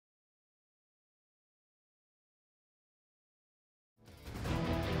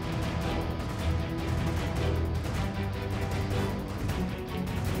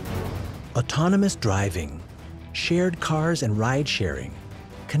Autonomous driving, shared cars and ride sharing,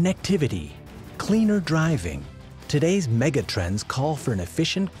 connectivity, cleaner driving. Today's megatrends call for an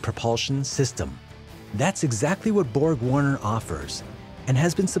efficient propulsion system. That's exactly what BorgWarner offers and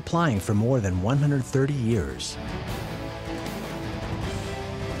has been supplying for more than 130 years.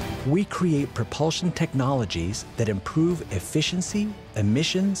 We create propulsion technologies that improve efficiency,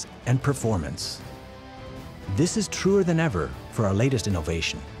 emissions, and performance. This is truer than ever for our latest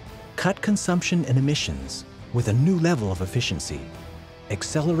innovation. Cut consumption and emissions with a new level of efficiency.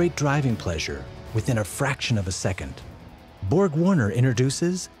 Accelerate driving pleasure within a fraction of a second. BorgWarner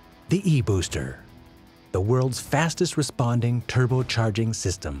introduces the eBooster, the world's fastest responding turbocharging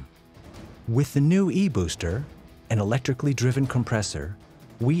system. With the new eBooster, an electrically driven compressor,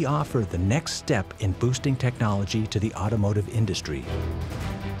 we offer the next step in boosting technology to the automotive industry.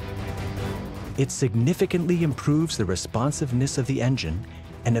 It significantly improves the responsiveness of the engine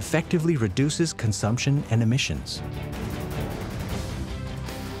and effectively reduces consumption and emissions.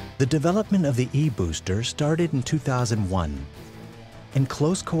 The development of the eBooster started in 2001. In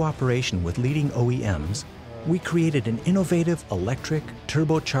close cooperation with leading OEMs, we created an innovative electric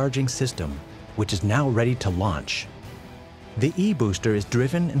turbocharging system, which is now ready to launch. The eBooster is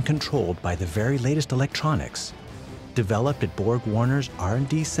driven and controlled by the very latest electronics, developed at BorgWarner's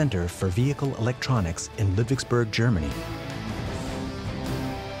R&D Center for Vehicle Electronics in Ludwigsburg, Germany.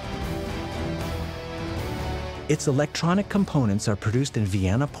 Its electronic components are produced in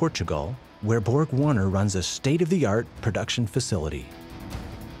Vienna, Portugal, where BorgWarner runs a state-of-the-art production facility.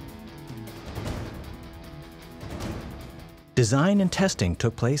 Design and testing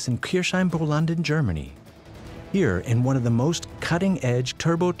took place in Kirchheim-Bolanden, Germany. Here, in one of the most cutting-edge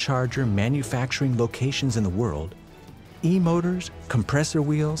turbocharger manufacturing locations in the world, e-motors, compressor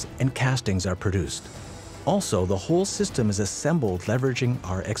wheels, and castings are produced. Also, the whole system is assembled leveraging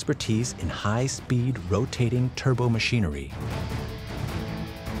our expertise in high-speed rotating turbo machinery.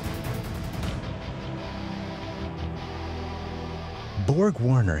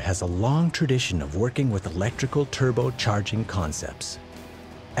 BorgWarner has a long tradition of working with electrical turbocharging concepts.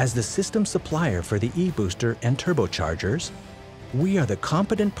 As the system supplier for the eBooster and turbochargers, we are the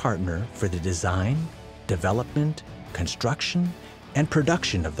competent partner for the design, development, construction, and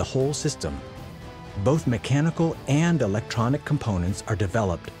production of the whole system. Both mechanical and electronic components are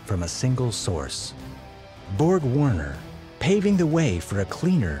developed from a single source. BorgWarner, paving the way for a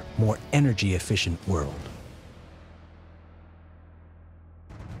cleaner, more energy-efficient world.